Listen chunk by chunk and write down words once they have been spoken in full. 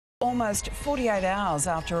Almost 48 hours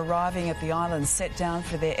after arriving at the island set down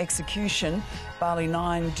for their execution, Bali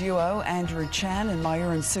Nine duo Andrew Chan and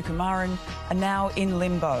Mayuran Sukumaran are now in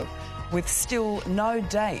limbo. With still no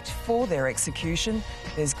date for their execution,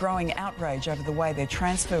 there's growing outrage over the way their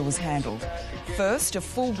transfer was handled. First, a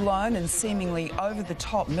full-blown and seemingly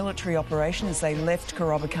over-the-top military operation as they left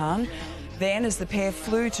Kerobokan. Then, as the pair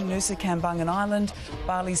flew to Nusa Kambangan Island,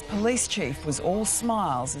 Bali's police chief was all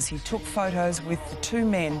smiles as he took photos with the two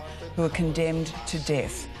men who were condemned to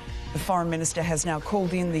death. The foreign minister has now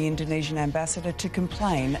called in the Indonesian ambassador to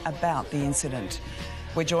complain about the incident.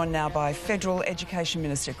 We're joined now by Federal Education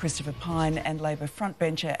Minister Christopher Pyne and Labor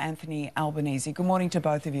frontbencher Anthony Albanese. Good morning to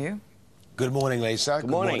both of you. Good morning, Lisa. Good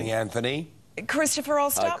morning, Anthony. Christopher,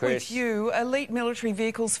 I'll start with you. Elite military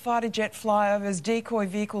vehicles, fighter jet flyovers, decoy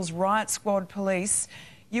vehicles, riot squad police.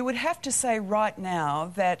 You would have to say right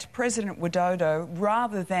now that President Widodo,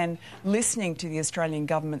 rather than listening to the Australian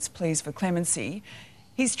government's pleas for clemency,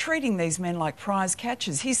 he's treating these men like prize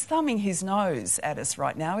catchers. He's thumbing his nose at us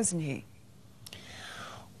right now, isn't he?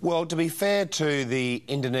 Well, to be fair to the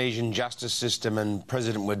Indonesian justice system and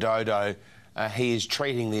President Widodo, he is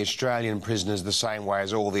treating the Australian prisoners the same way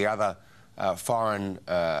as all the other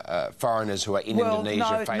foreigners who are in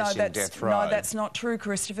Indonesia facing death row. No, that's not true,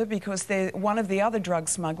 Christopher, because one of the other drug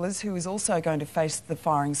smugglers, who is also going to face the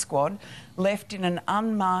firing squad, left in an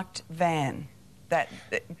unmarked van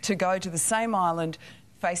to go to the same island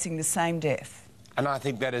facing the same death. And I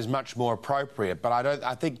think that is much more appropriate. But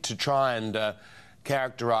I think to try and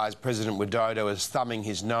characterise President Widodo as thumbing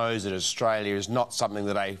his nose at Australia is not something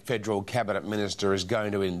that a federal cabinet minister is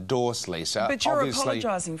going to endorse, Lisa. But you're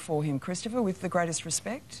apologising for him, Christopher, with the greatest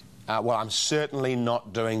respect. Well, I'm certainly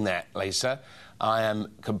not doing that, Lisa. I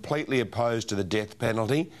am completely opposed to the death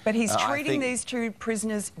penalty. But he's treating these two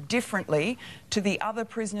prisoners differently to the other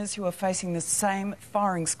prisoners who are facing the same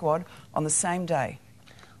firing squad on the same day.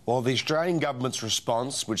 Well, the Australian government's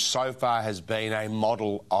response, which so far has been a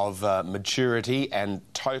model of maturity and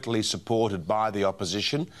totally supported by the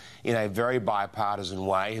opposition in a very bipartisan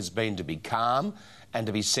way, has been to be calm and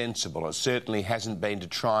to be sensible. It certainly hasn't been to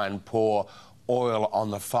try and pour oil on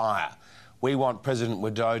the fire. We want President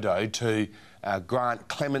Widodo to grant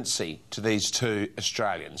clemency to these two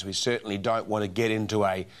Australians. We certainly don't want to get into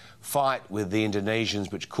a fight with the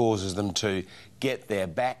Indonesians which causes them to get their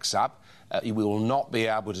backs up. We will not be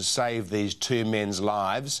able to save these two men's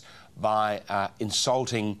lives by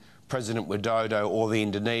insulting President Widodo or the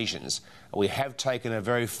Indonesians. We have taken a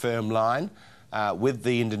very firm line with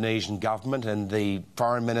the Indonesian government, and the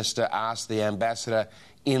Foreign Minister asked the ambassador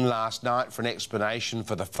in last night for an explanation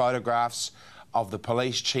for the photographs of the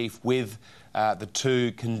police chief with the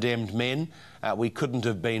two condemned men. We couldn't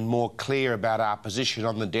have been more clear about our position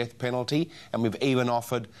on the death penalty, and we've even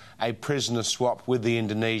offered a prisoner swap with the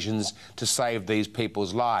Indonesians to save these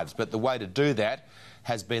people's lives. But the way to do that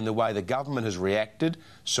has been the way the government has reacted,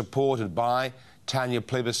 supported by Tanya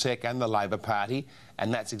Plibersek and the Labor Party,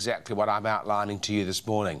 and that's exactly what I'm outlining to you this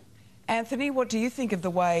morning. Anthony, what do you think of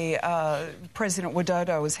the way President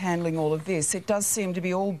Widodo is handling all of this? It does seem to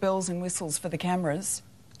be all bells and whistles for the cameras.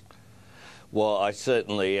 Well, I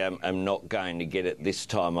certainly am not going to get it this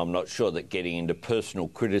time. I'm not sure that getting into personal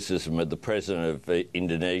criticism of the President of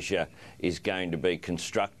Indonesia is going to be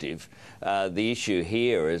constructive. The issue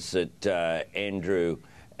here is that Andrew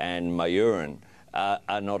and Mayuran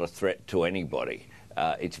are not a threat to anybody.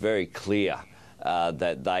 It's very clear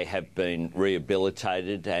that they have been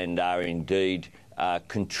rehabilitated and are indeed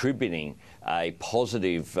contributing a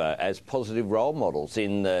positive as positive role models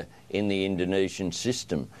in the Indonesian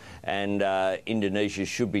system, and Indonesia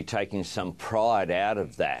should be taking some pride out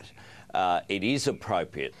of that. It is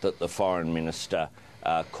appropriate that the foreign minister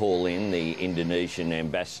call in the Indonesian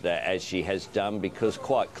ambassador as she has done, because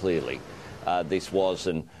quite clearly this was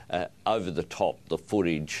an over the top, the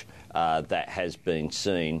footage that has been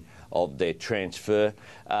seen of their transfer.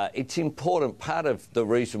 It's important. Part of the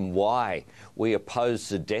reason why we oppose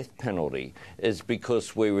the death penalty is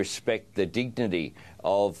because we respect the dignity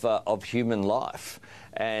of human life,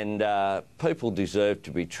 and people deserve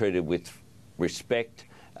to be treated with respect.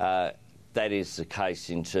 That is the case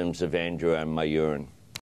in terms of Andrew and Mayuran.